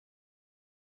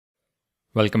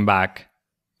Welcome back.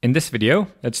 In this video,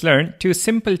 let's learn 2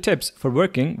 simple tips for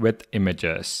working with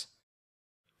images.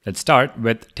 Let's start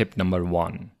with tip number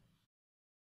 1.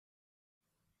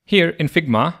 Here in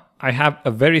Figma, I have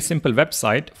a very simple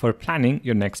website for planning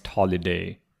your next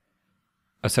holiday.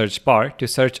 A search bar to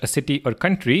search a city or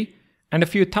country, and a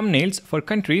few thumbnails for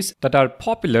countries that are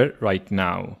popular right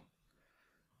now.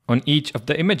 On each of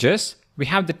the images, we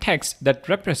have the text that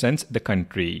represents the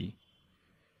country.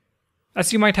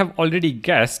 As you might have already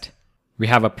guessed, we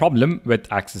have a problem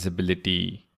with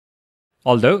accessibility.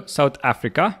 Although South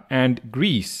Africa and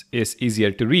Greece is easier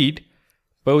to read,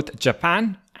 both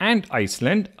Japan and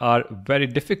Iceland are very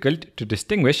difficult to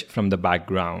distinguish from the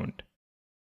background.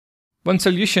 One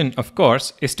solution, of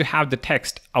course, is to have the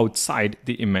text outside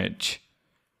the image.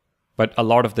 But a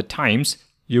lot of the times,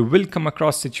 you will come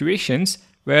across situations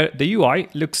where the UI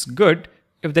looks good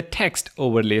if the text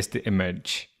overlays the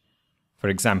image. For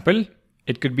example,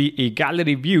 it could be a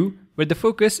gallery view where the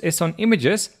focus is on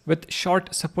images with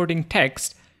short supporting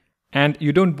text, and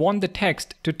you don't want the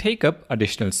text to take up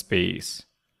additional space.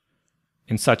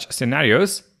 In such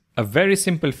scenarios, a very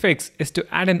simple fix is to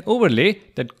add an overlay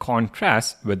that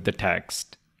contrasts with the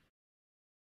text.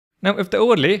 Now, if the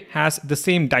overlay has the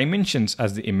same dimensions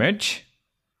as the image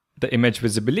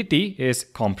visibility is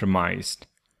compromised.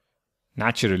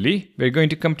 Naturally, we're going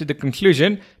to come to the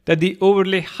conclusion that the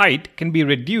overlay height can be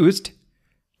reduced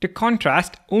to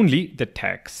contrast only the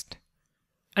text.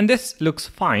 And this looks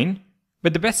fine,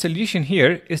 but the best solution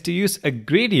here is to use a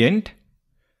gradient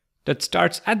that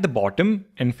starts at the bottom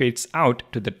and fades out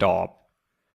to the top.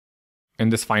 In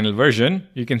this final version,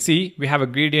 you can see we have a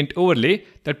gradient overlay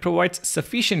that provides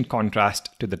sufficient contrast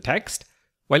to the text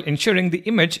while ensuring the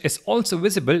image is also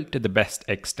visible to the best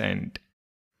extent.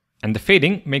 And the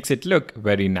fading makes it look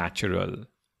very natural.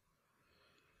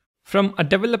 From a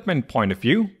development point of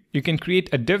view, you can create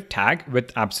a div tag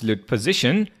with absolute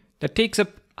position that takes up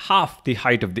half the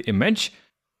height of the image,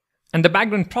 and the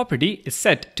background property is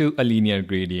set to a linear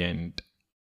gradient.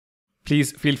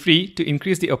 Please feel free to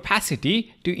increase the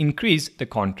opacity to increase the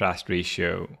contrast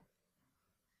ratio.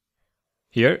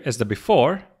 Here is the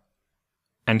before,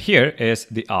 and here is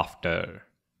the after.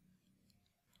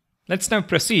 Let's now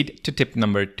proceed to tip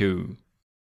number 2.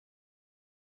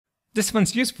 This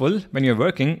one's useful when you're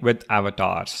working with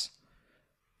avatars.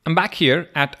 I'm back here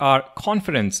at our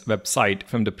conference website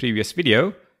from the previous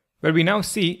video, where we now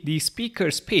see the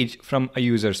speakers page from a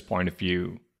user's point of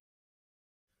view.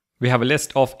 We have a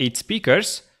list of 8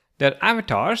 speakers, their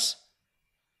avatars,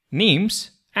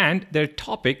 names, and their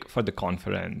topic for the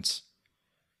conference.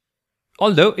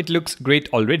 Although it looks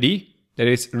great already, there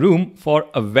is room for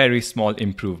a very small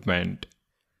improvement.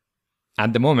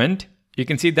 At the moment, you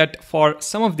can see that for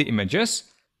some of the images,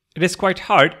 it is quite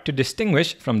hard to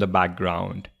distinguish from the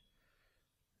background.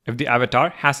 If the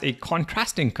avatar has a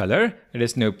contrasting color, it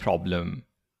is no problem.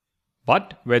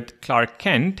 But with Clark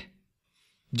Kent,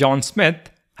 John Smith,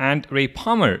 and Ray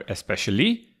Palmer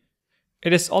especially,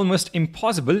 it is almost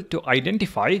impossible to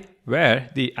identify where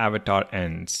the avatar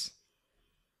ends.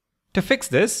 To fix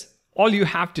this, all you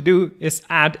have to do is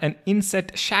add an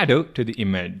inset shadow to the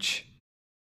image.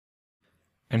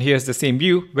 And here's the same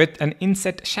view with an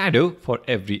inset shadow for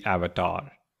every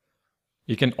avatar.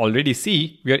 You can already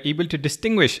see we are able to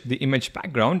distinguish the image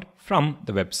background from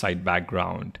the website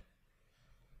background.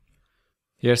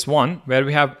 Here's one where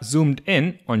we have zoomed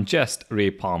in on just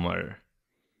Ray Palmer.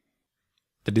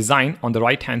 The design on the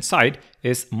right-hand side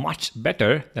is much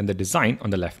better than the design on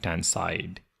the left-hand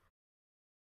side.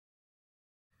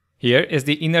 Here is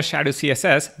the inner shadow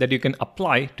CSS that you can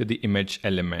apply to the image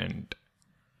element.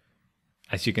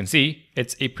 As you can see,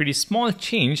 it's a pretty small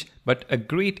change, but a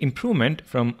great improvement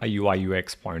from a UI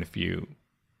UX point of view.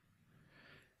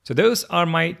 So those are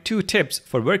my 2 tips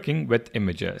for working with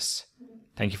images.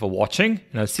 Thank you for watching,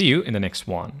 and I'll see you in the next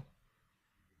one.